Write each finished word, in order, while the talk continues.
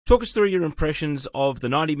Talk us through your impressions of the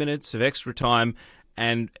 90 minutes of extra time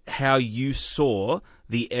and how you saw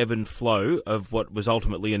the ebb and flow of what was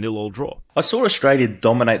ultimately a 0-0 draw. I saw Australia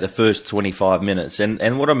dominate the first 25 minutes,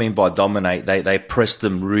 and what I mean by dominate, they pressed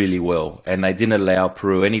them really well, and they didn't allow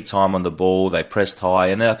Peru any time on the ball. They pressed high,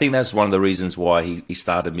 and I think that's one of the reasons why he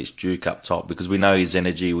started Mitch Duke up top, because we know his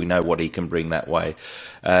energy, we know what he can bring that way.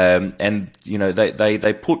 And, you know,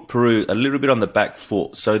 they put Peru a little bit on the back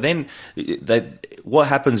foot. So then what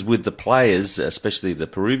happens with the players, especially the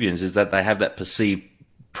Peruvians, is that they have that perceived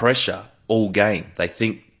pressure all game. They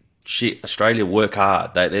think, shit, Australia work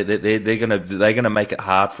hard. They're gonna make it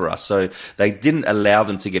hard for us. So they didn't allow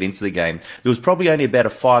them to get into the game. There was probably only about a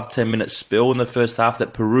 5-10 minute spell in the first half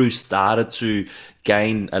that Peru started to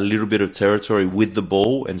gain a little bit of territory with the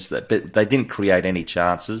ball, but they didn't create any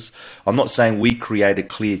chances. I'm not saying we created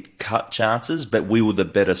clear-cut chances, but we were the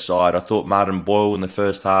better side. I thought Martin Boyle in the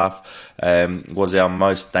first half was our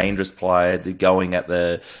most dangerous player, going at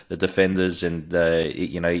the defenders, and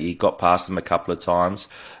he got past them a couple of times.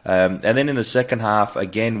 And then in the second half,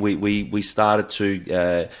 again, we started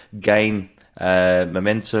to gain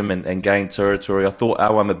momentum and gain territory. I thought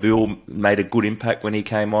Awa Mabil made a good impact when he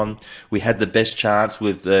came on. We had the best chance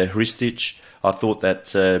with Hristic. I thought that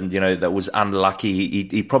that was unlucky.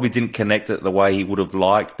 He probably didn't connect it the way he would have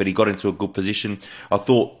liked, but he got into a good position. I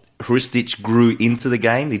thought Hristic grew into the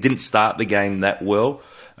game. He didn't start the game that well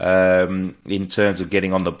in terms of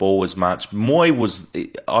getting on the ball as much.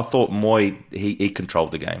 I thought Moy, he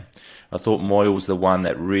controlled the game. I thought Moy was the one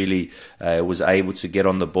that really was able to get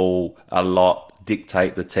on the ball a lot,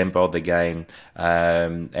 dictate the tempo of the game,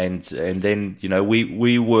 and then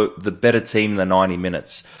we were the better team in the 90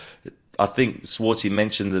 minutes. I think Schwarzer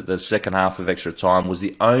mentioned that the second half of extra time was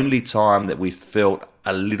the only time that we felt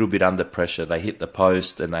a little bit under pressure. They hit the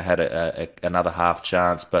post and they had another half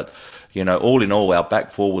chance, but all in all, our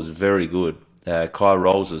back four was very good. Kai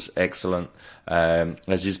Rolls was excellent.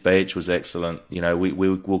 Aziz Beich was excellent. We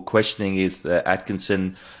were questioning if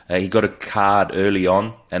Atkinson, he got a card early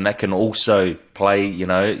on, and that can also play,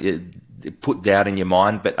 put doubt in your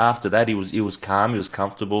mind. But after that, he was calm, he was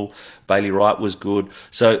comfortable. Bailey Wright was good.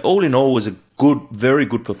 So all in all, was a very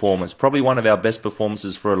good performance. Probably one of our best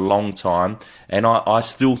performances for a long time. And I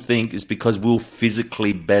still think it's because we're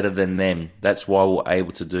physically better than them. That's why we're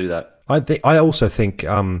able to do that. I also think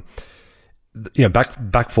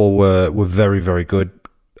back four were very, very good.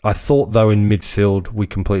 I thought, though, in midfield, we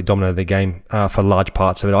completely dominated the game for large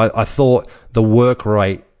parts of it. I thought the work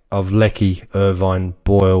rate of Leckie, Irvine,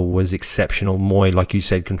 Boyle was exceptional. Moy, like you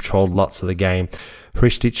said, controlled lots of the game.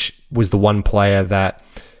 Hristic was the one player that,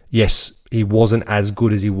 yes, he wasn't as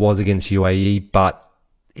good as he was against UAE, but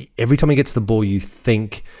every time he gets the ball, you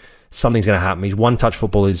think something's going to happen. His one-touch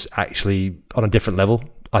football is actually on a different level,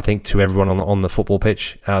 I think, to everyone on the football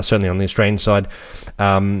pitch, certainly on the Australian side.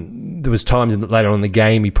 There was times later on in the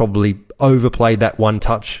game he probably overplayed that one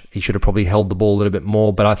touch. He should have probably held the ball a little bit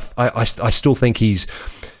more, but I still think he's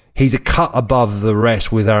a cut above the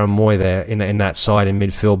rest with Aaron Moy there in that side in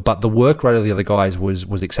midfield. But the work rate of the other guys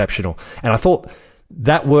was exceptional, and I thought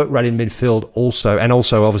that work rate in midfield also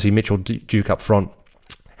obviously Mitchell Duke up front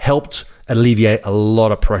helped alleviate a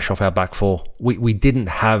lot of pressure off our back four. We didn't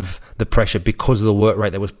have the pressure because of the work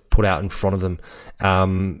rate that was put out in front of them.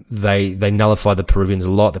 They nullified the Peruvians a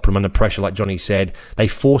lot. They put them under pressure, like Johnny said. They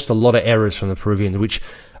forced a lot of errors from the Peruvians, which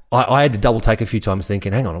I had to double take a few times,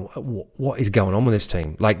 thinking, hang on, what is going on with this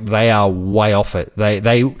team? Like, they are way off it.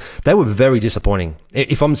 They were very disappointing.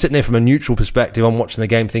 If I'm sitting there from a neutral perspective, I'm watching the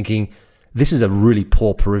game thinking, this is a really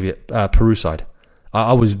poor Peru side.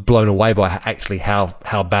 I was blown away by actually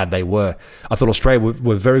how bad they were. I thought Australia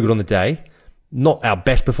were very good on the day. Not our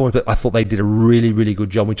best performance, but I thought they did a really, really good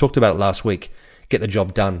job. We talked about it last week. Get the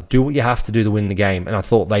job done. Do what you have to do to win the game. And I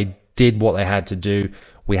thought they did what they had to do.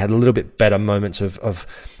 We had a little bit better moments of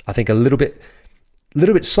I think, a little bit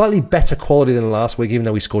slightly better quality than last week, even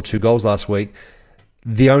though we scored 2 goals last week.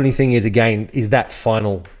 The only thing is that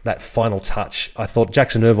final touch. I thought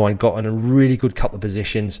Jackson Irvine got in a really good couple of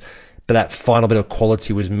positions, but that final bit of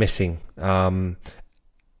quality was missing. But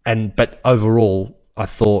overall, I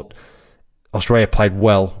thought Australia played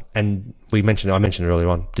well, and I mentioned it earlier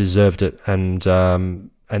on, deserved it, and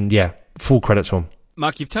yeah, full credit to them.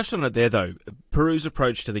 Mark, you've touched on it there, though. Peru's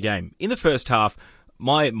approach to the game. In the first half,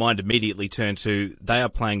 my mind immediately turned to they are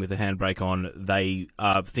playing with the handbrake on. They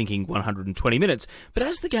are thinking 120 minutes. But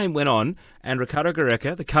as the game went on, and Ricardo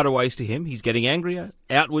Gareca, the cutaways to him, he's getting angrier,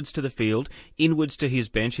 outwards to the field, inwards to his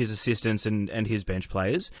bench, his assistants and his bench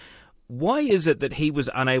players. Why is it that he was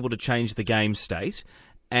unable to change the game state?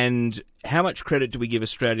 And how much credit do we give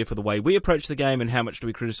Australia for the way we approach the game, and how much do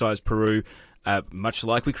we criticise Peru, much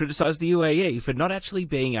like we criticise the UAE, for not actually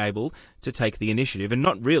being able to take the initiative, and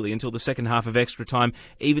not really until the second half of extra time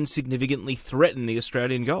even significantly threaten the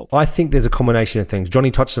Australian goal? I think there's a combination of things.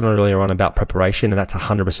 Johnny touched on it earlier on about preparation, and that's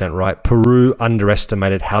 100% right. Peru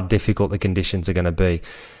underestimated how difficult the conditions are going to be.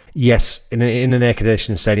 Yes, in an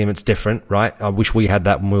air-conditioned stadium, it's different, right? I wish we had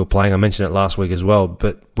that when we were playing. I mentioned it last week as well,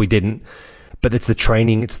 but we didn't. But it's the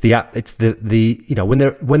training, it's the you know,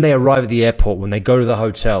 when they arrive at the airport, when they go to the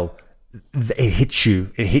hotel, it hits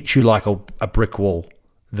you like a brick wall,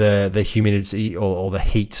 the humidity or the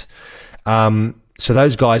heat. So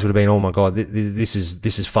those guys would have been, oh my God, this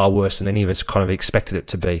is far worse than any of us kind of expected it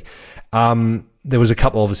to be. There was a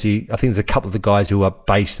couple, obviously, I think there's a couple of the guys who are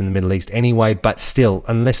based in the Middle East anyway, but still,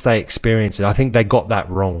 unless they experience it, I think they got that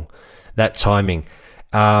wrong, that timing.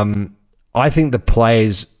 I think the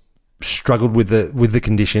players struggled with the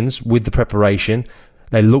conditions, with the preparation.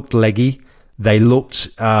 They looked leggy. They looked...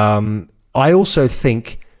 I also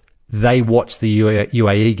think they watched the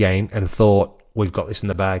UAE game and thought, we've got this in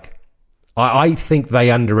the bag. I think they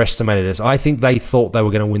underestimated us. I think they thought they were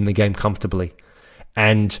going to win the game comfortably.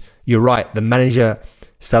 And you're right, the manager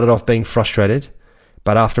started off being frustrated,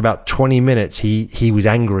 but after about 20 minutes, he was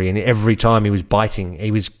angry, and every time he was biting. He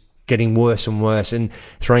was getting worse and worse and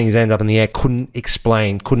throwing his hands up in the air, couldn't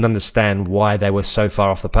understand why they were so far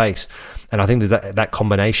off the pace. And I think there's that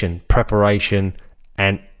combination, preparation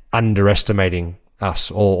and underestimating us,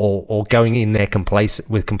 or going in there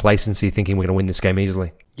with complacency, thinking we're going to win this game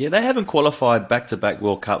easily. Yeah, they haven't qualified back-to-back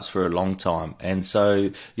World Cups for a long time. And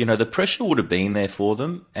so, you know, the pressure would have been there for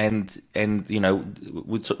them. And you know,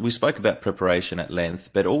 we spoke about preparation at length,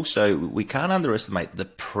 but also we can't underestimate the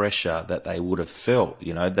pressure that they would have felt,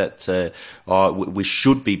 you know, that we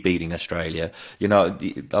should be beating Australia. You know,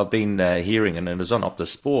 I've been hearing, and it was on Optus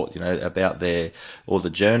Sport, you know, about all the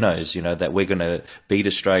journos, you know, that we're going to beat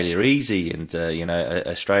Australia easy, and, you know,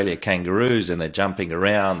 Australia kangaroos, and they're jumping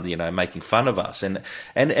around, you know, making fun of us. And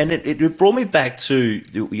it brought me back to,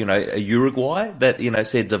 you know, a Uruguay that, you know,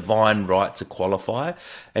 said divine right to qualify.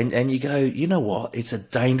 And you go, you know what? It's a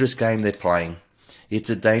dangerous game they're playing. It's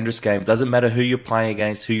a dangerous game. It doesn't matter who you're playing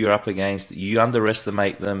against, who you're up against. You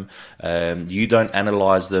underestimate them. You don't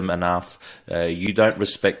analyse them enough. You don't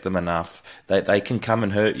respect them enough. They can come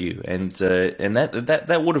and hurt you. And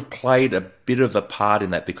that would have played a bit of a part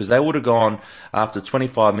in that, because they would have gone after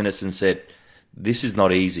 25 minutes and said, this is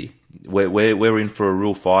not easy. We're in for a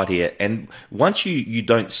real fight here. And once you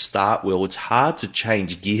don't start well, it's hard to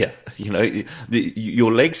change gear. You know,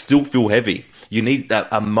 your legs still feel heavy. You need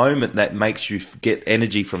a moment that makes you get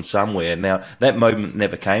energy from somewhere. Now, that moment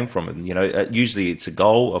never came from it. You know, usually it's a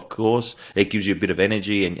goal, of course. It gives you a bit of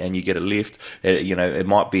energy and you get a lift. You know, it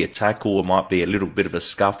might be a tackle. It might be a little bit of a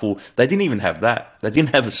scuffle. They didn't even have that. They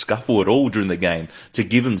didn't have a scuffle at all during the game to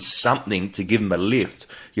give them something, to give them a lift.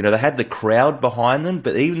 You know, they had the crowd behind them,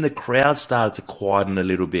 but even the crowd started to quieten a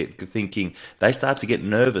little bit, thinking they started to get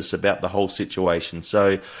nervous about the whole situation.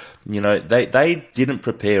 So, you know, they didn't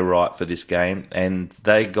prepare right for this game, and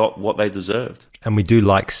they got what they deserved. And we do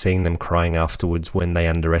like seeing them crying afterwards when they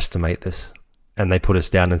underestimate this and they put us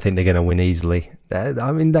down and think they're going to win easily.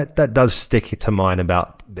 I mean, that does stick to mind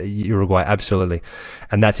about Uruguay, absolutely.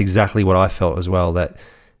 And that's exactly what I felt as well, that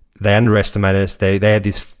they underestimated us. They had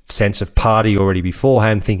this sense of party already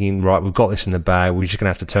beforehand, thinking, right, we've got this in the bag. We're just going to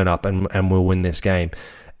have to turn up and we'll win this game.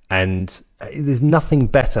 And there's nothing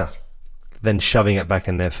better than shoving it back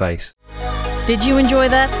in their face. Did you enjoy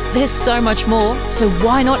that? There's so much more. So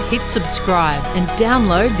why not hit subscribe and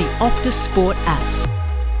download the Optus Sport app?